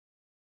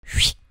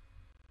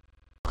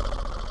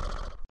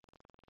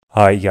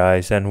Hi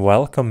guys and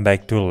welcome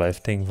back to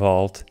Lifting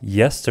Vault.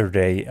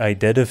 Yesterday I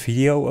did a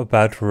video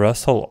about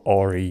Russell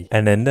Orry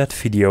and in that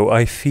video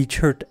I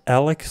featured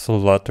Alex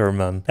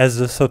Lutterman as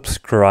a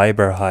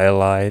subscriber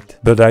highlight.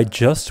 But I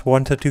just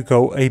wanted to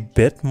go a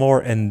bit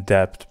more in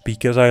depth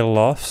because I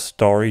love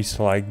stories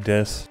like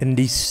this. In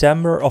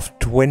December of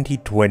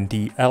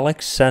 2020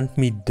 Alex sent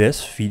me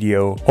this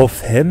video of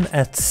him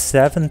at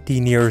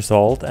 17 years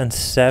old and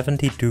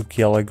 72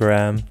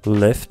 kg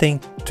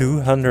lifting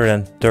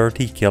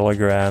 230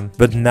 kg.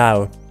 But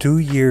now, 2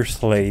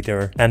 years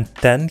later and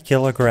 10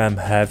 kg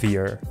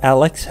heavier,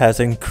 Alex has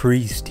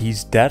increased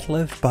his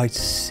deadlift by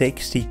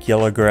 60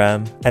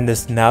 kg and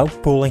is now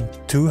pulling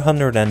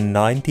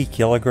 290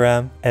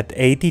 kg at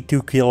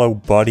 82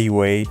 kg body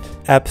weight.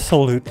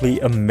 Absolutely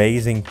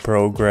amazing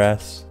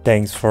progress.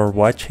 Thanks for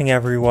watching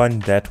everyone,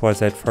 that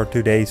was it for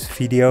today's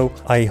video.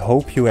 I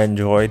hope you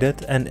enjoyed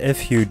it, and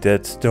if you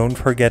did, don't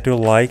forget to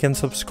like and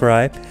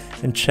subscribe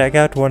and check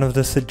out one of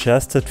the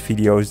suggested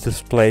videos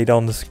displayed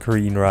on the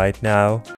screen right now.